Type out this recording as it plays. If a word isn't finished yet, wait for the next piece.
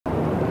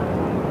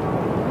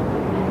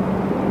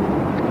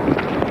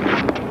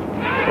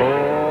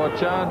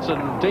chance,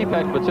 and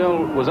Deepak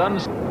Patel was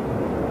As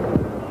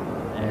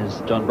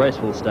John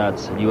Bracewell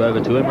starts a new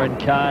over to Imran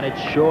Khan.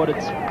 It's short,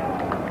 it's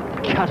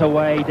cut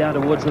away down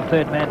towards the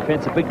third man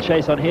fence. A big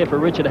chase on here for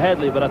Richard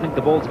Hadlee, but I think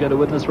the ball's going to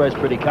win this race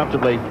pretty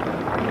comfortably.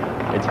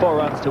 It's 4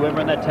 runs to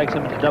Imran. That takes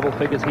him to double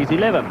figures. He's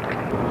 11.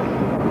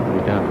 Here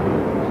we go.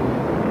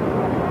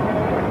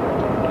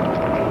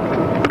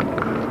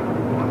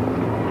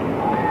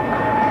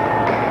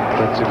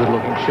 That's a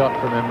good-looking shot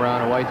from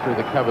Imran away through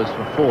the covers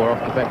for 4 off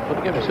the back foot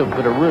to give himself a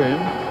bit of room.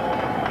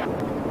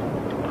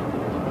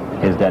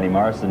 Here's Danny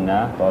Morrison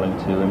now, bowling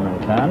to Imran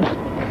Khan.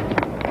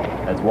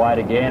 That's wide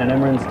again, and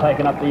Imran's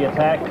taken up the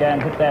attack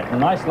and hit that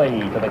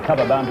nicely to the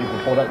cover boundary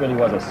before. That really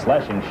was a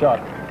slashing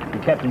shot. The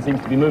captain seems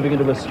to be moving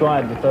into a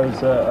stride with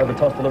those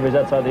over-toss deliveries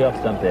outside the off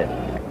stump there.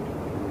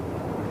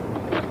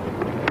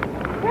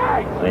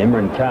 And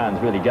Imran Khan's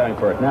really going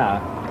for it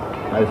now.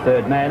 No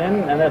third man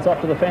in, and that's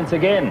off to the fence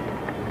again.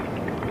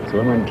 So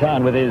Imran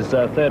Khan with his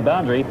third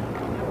boundary.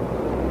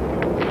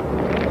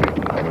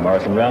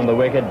 Morrison round the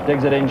wicket,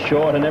 digs it in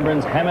short, and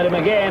Imran's hammered him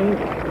again.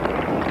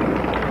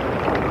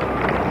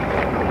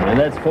 And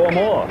that's 4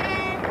 more.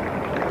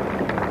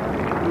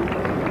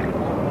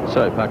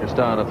 So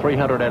Pakistan are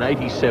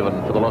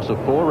 387 for the loss of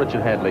 4.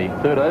 Richard Hadlee,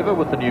 third over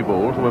with the new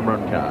ball to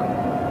Imran Khan.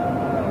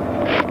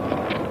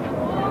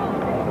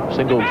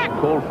 Singles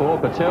called for.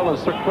 Patel has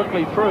struck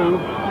quickly through,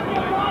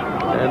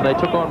 and they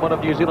took on one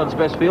of New Zealand's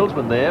best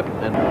fieldsmen there.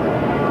 And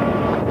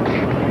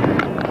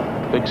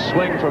big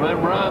swing from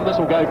Imran. This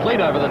will go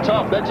clean over the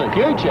top. That's a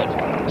huge hit.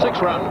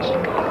 6 runs.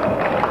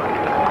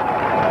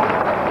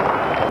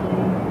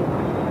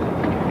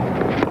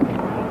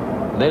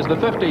 There's the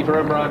 50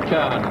 for Imran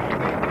Khan.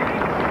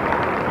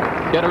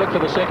 Going to look for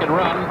the second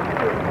run.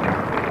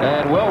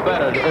 And well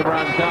batted,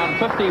 Imran Khan.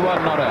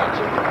 51 not out.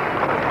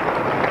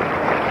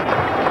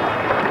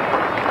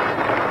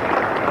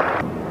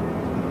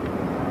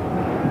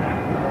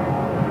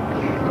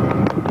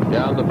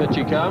 Down the pitch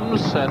he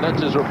comes, and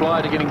that's his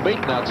reply to getting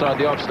beaten outside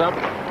the off stump.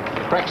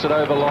 Cracks it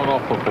over long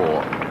off for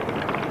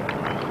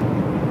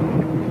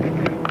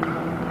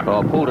 4.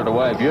 Oh, pulled it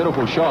away.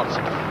 Beautiful shot.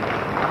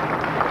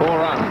 4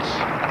 runs.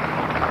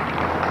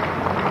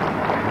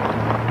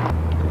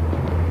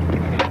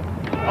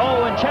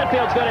 Oh, and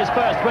Chatfield's got his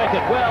first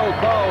wicket. Well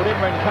bowled.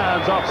 Imran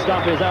Khan's off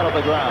stump is out of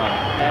the ground,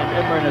 and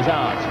Imran is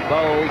out.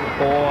 Bowled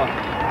for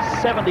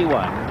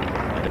 71.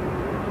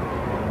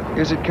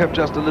 Yes, it kept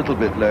just a little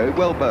bit low.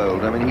 Well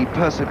bowled. I mean, he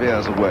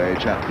perseveres away,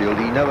 Chatfield.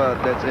 He never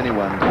lets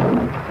anyone.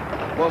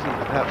 Wasn't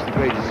perhaps the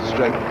greatest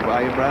stroke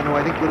by Imran, who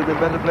I think would have been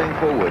better playing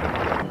forward.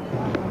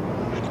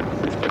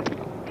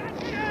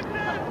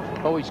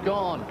 Oh, he's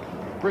gone.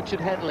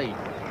 Richard Hadlee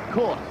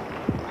caught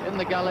in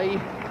the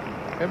gully.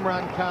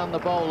 Imran Khan, the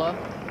bowler.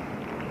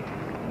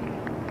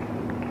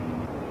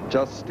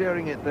 Just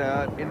steering it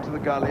there into the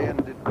gully,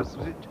 and it was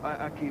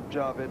Aqib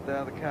Javed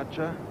there, the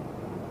catcher.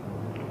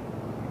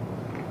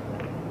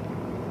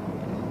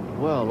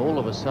 Well, all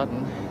of a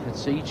sudden,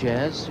 it's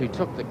Ijaz who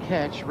took the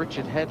catch.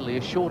 Richard Hadlee,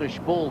 a shortish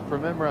ball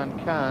from Imran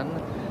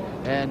Khan,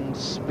 and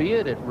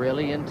speared it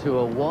really into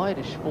a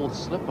wideish fourth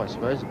slip, I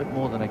suppose, a bit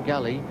more than a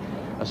gully.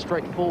 A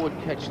straightforward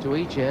catch to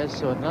Ijaz,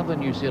 so another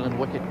New Zealand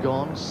wicket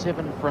gone,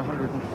 7 for 104.